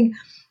so. I think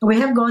we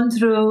have gone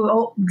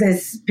through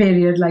this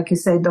period, like you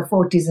said, the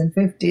 40s and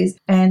 50s.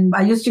 And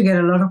I used to get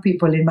a lot of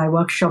people in my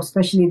workshop,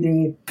 especially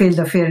the Feel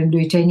the Fear and Do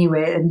It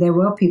Anyway. And there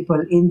were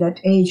people in that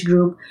age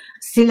group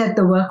still at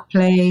the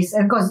workplace,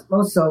 and of course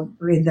also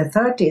in the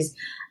 30s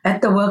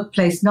at the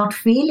workplace, not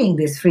feeling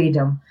this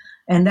freedom.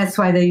 And that's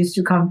why they used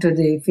to come to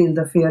the Feel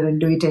the Fear and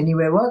Do It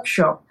Anyway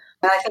workshop.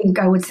 I think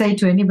I would say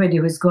to anybody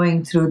who's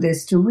going through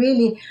this to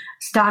really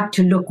start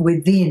to look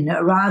within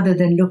rather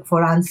than look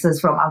for answers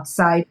from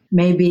outside.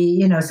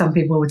 Maybe, some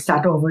people would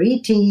start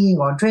overeating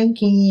or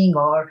drinking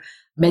or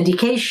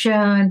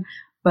medication.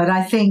 But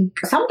I think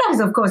sometimes,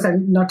 of course,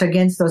 I'm not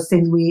against those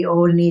things. We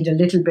all need a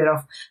little bit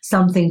of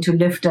something to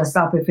lift us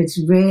up if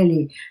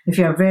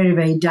you're very,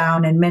 very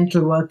down and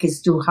mental work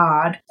is too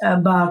hard.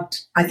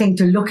 But I think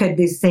to look at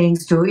these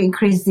things to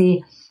increase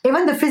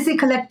even the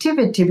physical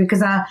activity,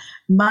 because our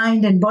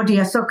mind and body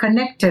are so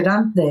connected,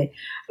 aren't they?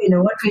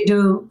 What we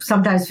do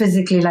sometimes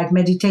physically, like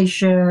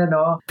meditation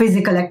or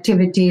physical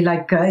activity,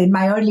 like in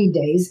my early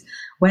days,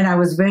 when I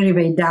was very,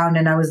 very down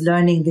and I was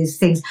learning these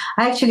things.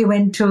 I actually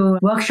went to a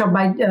workshop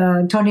by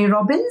Tony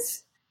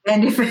Robbins.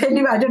 And if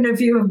anybody, I don't know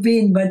if you have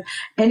been, but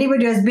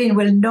anybody who has been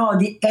will know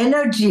the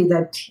energy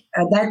that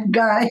that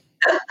guy,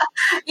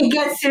 he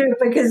gets through,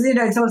 because,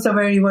 it's also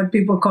very what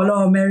people call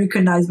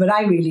Americanized, but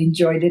I really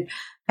enjoyed it.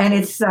 And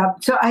it's,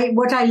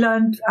 what I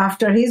learned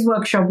after his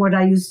workshop, what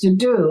I used to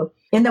do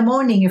in the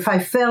morning, if I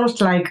felt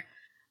like,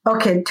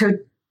 okay, to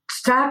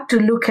start to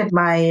look at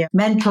my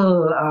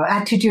mental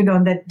attitude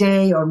on that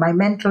day or my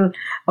mental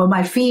or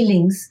my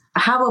feelings,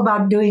 how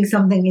about doing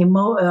something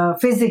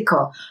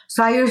physical?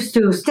 So I used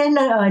to stand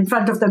in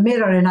front of the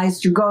mirror and I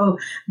used to go,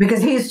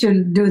 because he used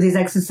to do these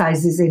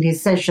exercises in his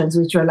sessions,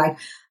 which were like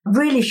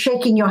really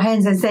shaking your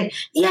hands and saying,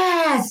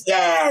 yes,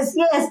 yes,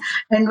 yes,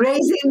 and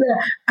raising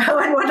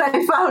and what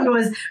I found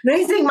was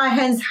raising my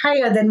hands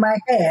higher than my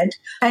head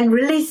and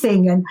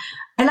releasing. And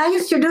I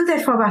used to do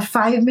that for about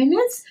 5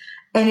 minutes.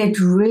 And it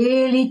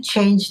really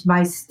changed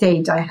my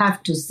state, I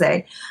have to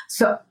say.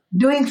 So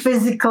doing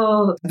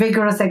physical,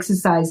 vigorous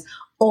exercise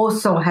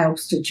also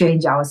helps to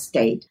change our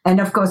state. And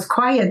of course,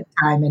 quiet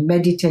time and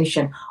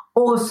meditation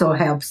also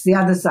helps the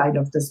other side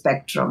of the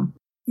spectrum.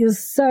 You're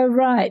so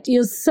right.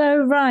 You're so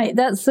right.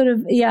 That's sort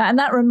of, yeah. And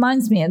that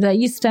reminds me that I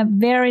used to, a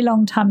very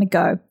long time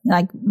ago,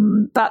 like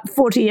about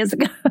 40 years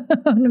ago,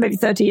 maybe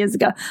 30 years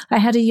ago, I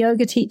had a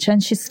yoga teacher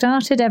and she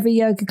started every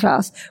yoga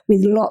class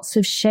with lots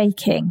of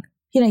shaking.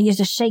 You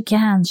just shake your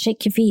hands,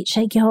 shake your feet,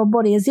 shake your whole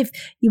body, as if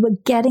you were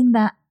getting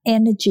that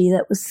energy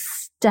that was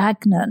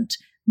stagnant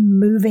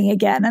moving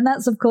again. And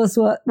that's, of course,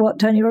 what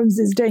Tony Robbins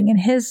is doing in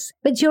his.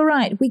 But you're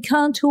right. We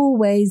can't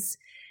always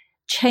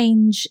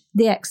change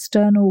the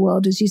external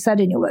world, as you said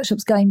in your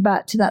workshops, going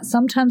back to that.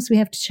 Sometimes we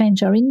have to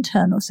change our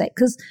internal state,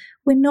 because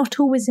we're not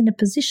always in a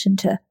position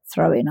to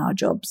throw in our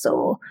jobs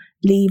or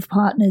leave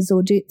partners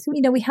or do,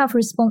 we have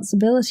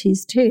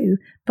responsibilities too,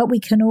 but we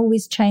can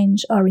always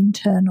change our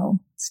internal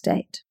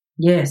state.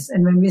 Yes,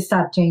 and when we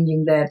start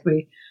changing that,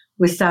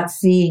 we start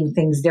seeing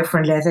things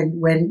differently. I think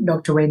when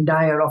Dr. Wayne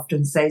Dyer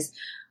often says,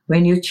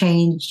 when you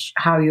change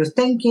how you're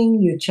thinking,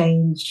 you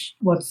change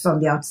what's on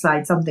the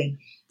outside, something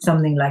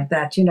like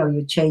that.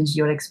 You change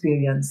your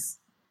experience.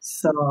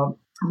 So,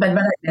 but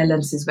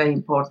balance is very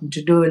important,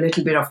 to do a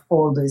little bit of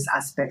all these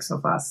aspects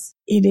of us.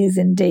 It is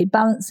indeed.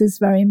 Balance is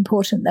very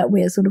important, that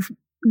we're sort of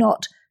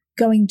not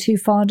going too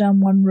far down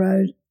one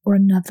road or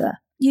another.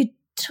 You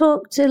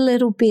talked a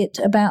little bit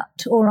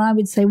about, or I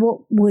would say, what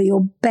were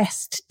your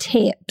best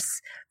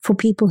tips for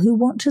people who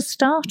want to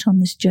start on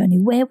this journey?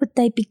 Where would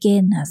they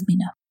begin,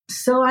 Azmina?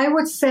 So I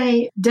would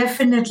say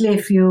definitely,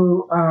 if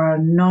you are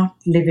not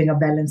living a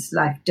balanced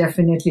life,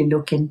 definitely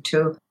look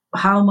into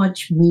how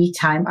much me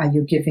time are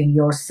you giving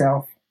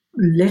yourself.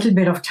 A little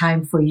bit of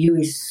time for you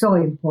is so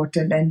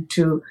important, and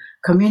to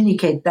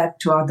communicate that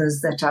to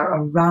others that are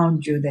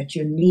around you, that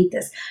you need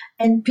this.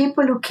 And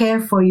people who care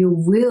for you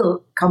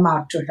will come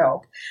out to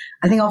help.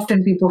 I think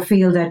often people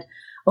feel that,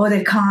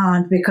 they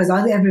can't because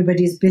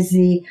everybody's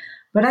busy.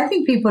 But I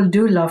think people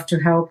do love to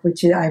help,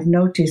 which I've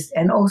noticed,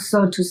 and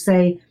also to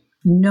say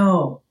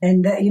no.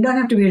 And you don't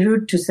have to be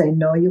rude to say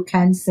no. You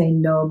can say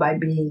no by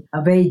being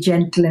very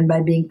gentle and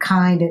by being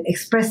kind and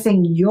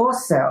expressing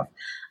yourself.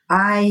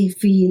 I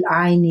feel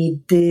I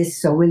need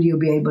this, so will you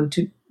be able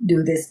to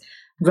do this?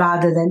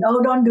 Rather than,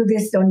 oh, don't do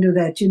this, don't do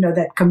that.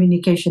 That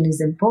communication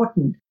is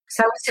important.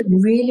 So I would say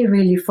really,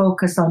 really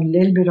focus on a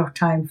little bit of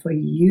time for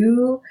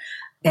you.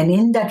 And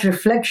in that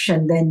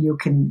reflection, then you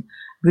can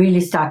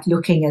really start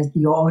looking at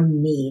your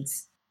own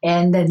needs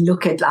and then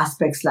look at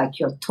aspects like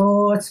your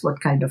thoughts.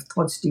 What kind of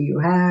thoughts do you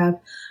have?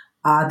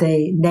 Are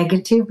they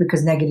negative?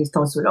 Because negative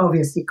thoughts will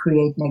obviously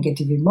create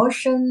negative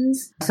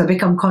emotions. So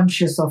become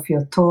conscious of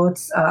your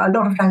thoughts. A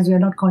lot of times we are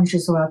not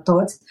conscious of our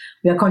thoughts.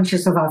 We are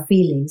conscious of our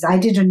feelings. I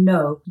didn't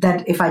know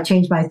that if I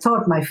change my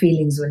thought, my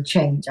feelings will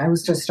change. I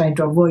was just trying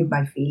to avoid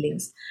my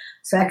feelings.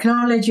 So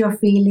acknowledge your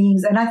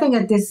feelings. And I think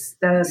at this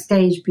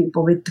stage,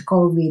 people with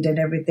COVID and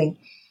everything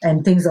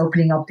and things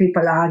opening up,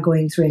 people are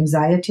going through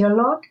anxiety a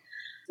lot.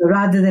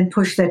 Rather than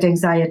push that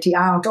anxiety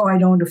out, I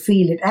don't want to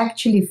feel it.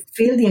 Actually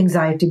feel the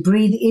anxiety,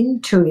 breathe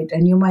into it,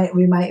 and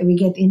we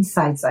get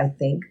insights, I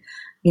think,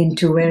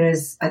 into.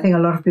 Whereas I think a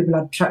lot of people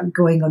are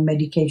going on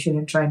medication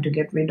and trying to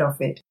get rid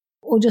of it,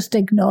 or just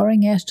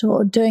ignoring it,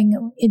 or doing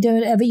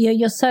whatever.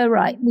 You're so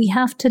right. We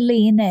have to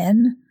lean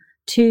in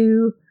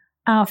to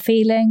our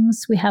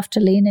feelings. We have to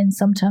lean in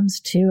sometimes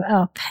to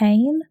our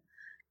pain,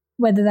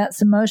 whether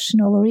that's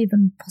emotional or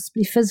even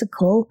possibly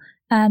physical,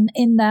 and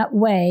in that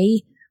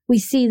way, we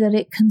see that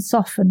it can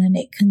soften and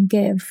it can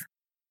give.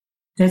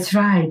 That's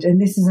right. And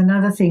this is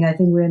another thing I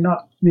think we're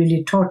not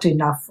really taught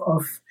enough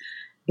of,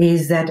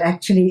 is that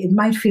actually it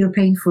might feel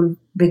painful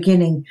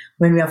beginning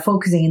when we are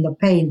focusing in the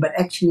pain, but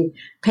actually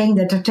paying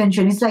that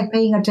attention. It's like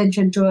paying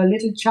attention to a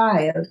little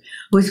child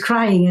who is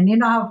crying. And you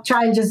know how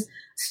child just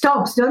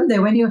stops, don't they?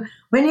 When you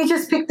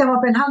just pick them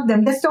up and hug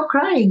them, they stop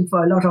crying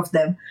for a lot of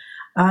them.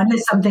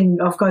 Unless something,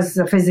 of course,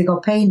 the physical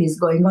pain is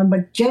going on,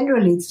 but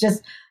generally it's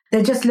just,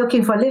 they're just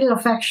looking for a little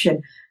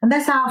affection. And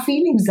that's how our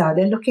feelings are.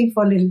 They're looking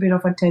for a little bit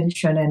of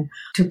attention, and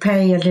to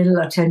pay a little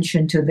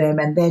attention to them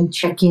and then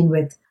check in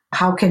with,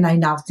 how can I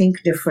now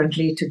think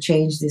differently to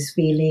change this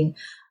feeling?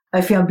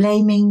 If you're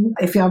blaming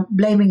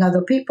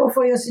other people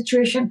for your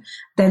situation,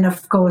 then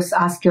of course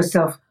ask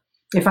yourself,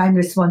 if I'm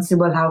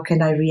responsible, how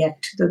can I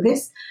react to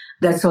this?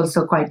 That's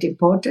also quite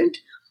important.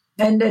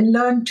 And then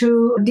learn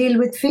to deal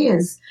with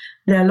fears.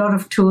 There are a lot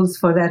of tools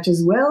for that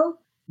as well.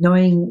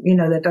 Knowing,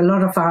 that a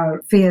lot of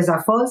our fears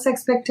are false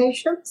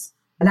expectations.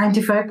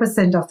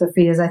 95% of the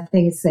fears, I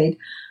think it's said,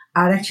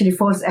 are actually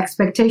false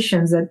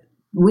expectations that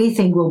we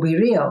think will be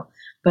real,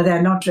 but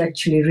they're not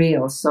actually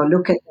real. So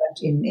look at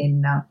that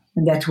in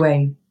that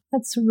way.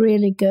 That's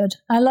really good.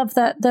 I love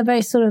that. They're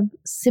very sort of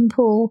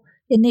simple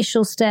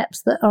initial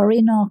steps that are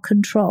in our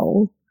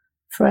control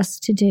for us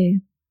to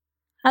do.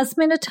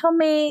 Azmeena, tell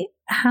me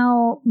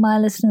how my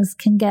listeners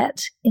can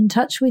get in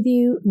touch with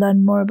you,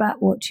 learn more about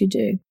what you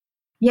do.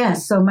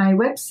 Yes, so my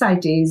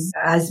website is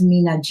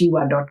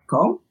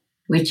azmeenajiwa.com,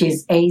 which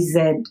is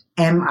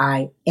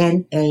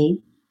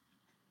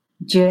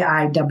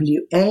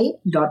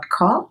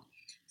azminajiwa.com.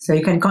 So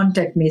you can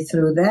contact me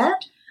through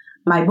that.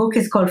 My book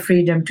is called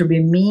Freedom to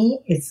Be Me.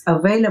 It's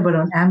available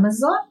on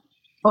Amazon.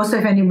 Also,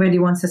 if anybody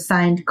wants a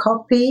signed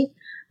copy,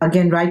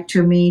 again, write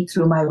to me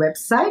through my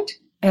website.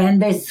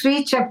 And there's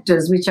 3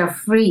 chapters which are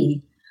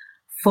free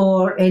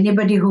for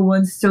anybody who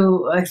wants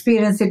to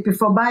experience it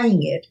before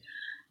buying it.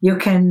 You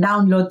can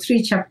download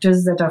 3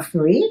 chapters that are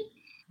free.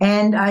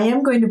 And I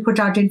am going to put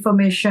out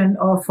information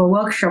of a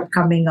workshop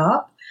coming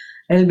up.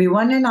 It'll be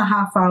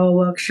 1.5-hour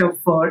workshop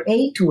for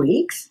 8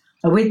 weeks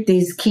with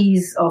these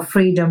keys of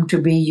freedom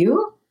to be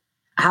you.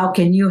 How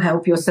can you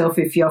help yourself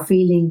if you're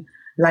feeling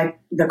like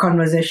the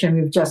conversation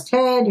we've just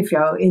had, if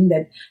you're in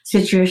that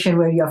situation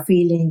where you're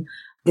feeling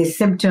the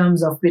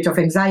symptoms of a bit of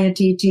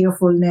anxiety,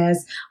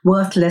 tearfulness,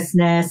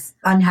 worthlessness,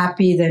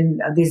 unhappy, then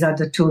these are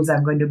the tools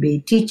I'm going to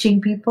be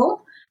teaching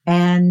people.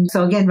 And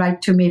so again,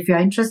 write to me if you're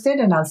interested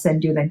and I'll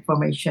send you the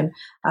information.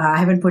 I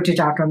haven't put it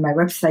out on my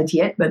website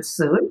yet, but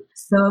soon.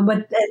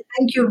 But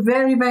thank you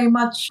very, very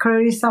much,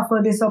 Clarissa,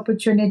 for this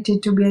opportunity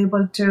to be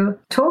able to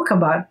talk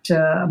about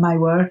my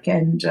work.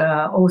 And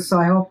also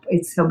I hope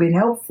it's been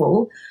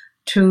helpful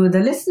to the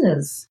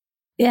listeners.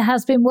 It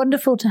has been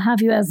wonderful to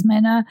have you,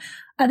 Azmeena.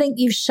 I think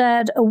you've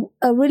shared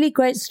a really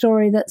great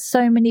story that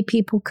so many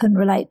people can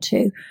relate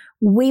to.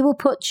 We will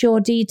put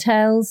your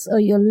details or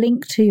your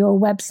link to your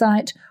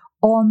website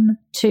on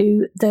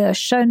to the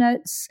show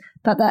notes,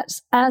 but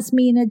that's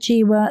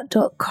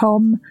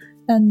azmeenajiwa.com,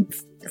 and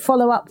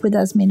follow up with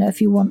Azmeena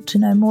if you want to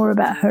know more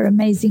about her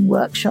amazing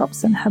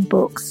workshops and her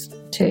books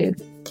too.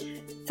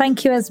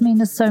 Thank you,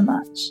 Azmeena, so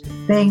much.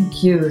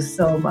 Thank you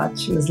so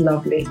much. It was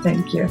lovely.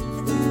 Thank you.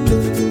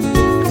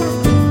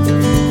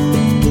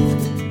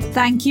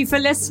 Thank you for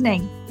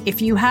listening.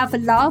 If you have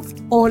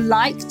loved or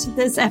liked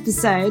this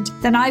episode,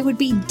 then I would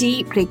be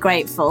deeply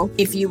grateful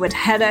if you would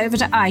head over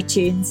to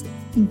iTunes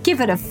and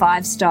give it a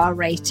 5-star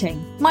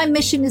rating. My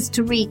mission is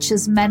to reach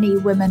as many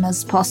women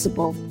as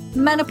possible,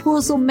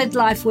 menopausal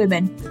midlife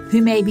women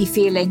who may be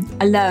feeling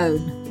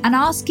alone and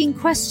asking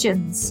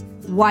questions.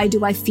 Why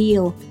do I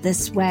feel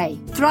this way?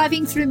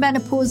 Thriving Through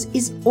Menopause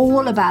is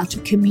all about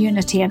a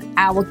community and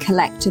our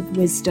collective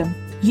wisdom.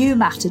 You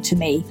matter to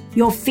me.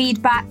 Your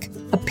feedback,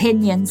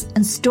 opinions,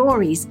 and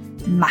stories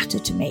matter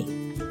to me.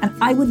 And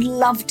I would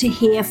love to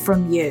hear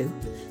from you.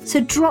 So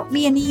drop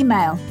me an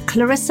email,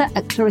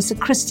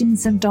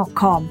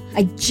 clarissa@clarissachristiansen.com.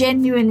 I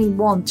genuinely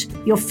want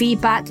your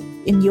feedback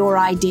and your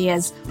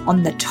ideas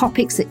on the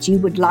topics that you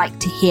would like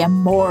to hear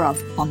more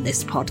of on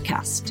this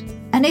podcast.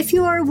 And if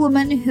you are a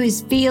woman who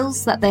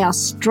feels that they are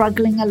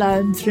struggling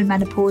alone through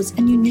menopause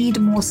and you need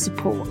more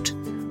support,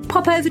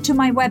 pop over to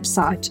my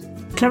website,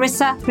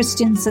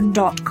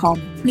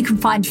 clarissachristiansen.com. You can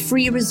find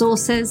free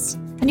resources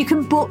and you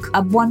can book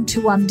a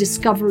one-to-one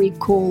discovery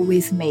call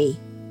with me.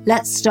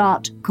 Let's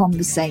start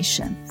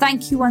conversation.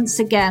 Thank you once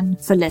again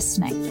for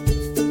listening.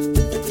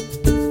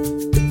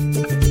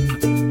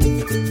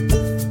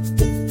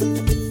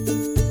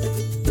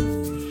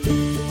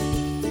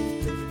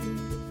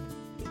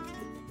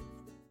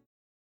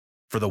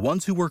 For the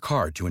ones who work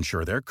hard to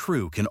ensure their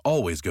crew can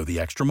always go the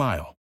extra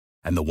mile,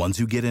 and the ones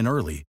who get in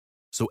early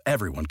so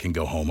everyone can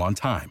go home on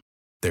time,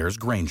 there's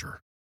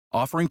Grainger,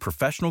 offering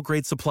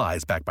professional-grade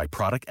supplies backed by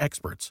product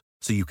experts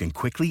so you can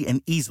quickly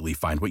and easily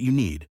find what you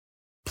need.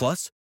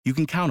 Plus, you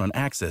can count on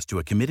access to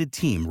a committed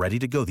team ready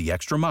to go the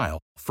extra mile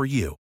for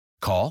you.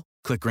 Call,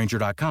 click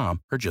Grainger.com,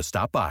 or just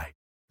stop by.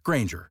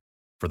 Grainger,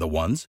 for the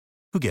ones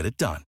who get it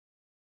done.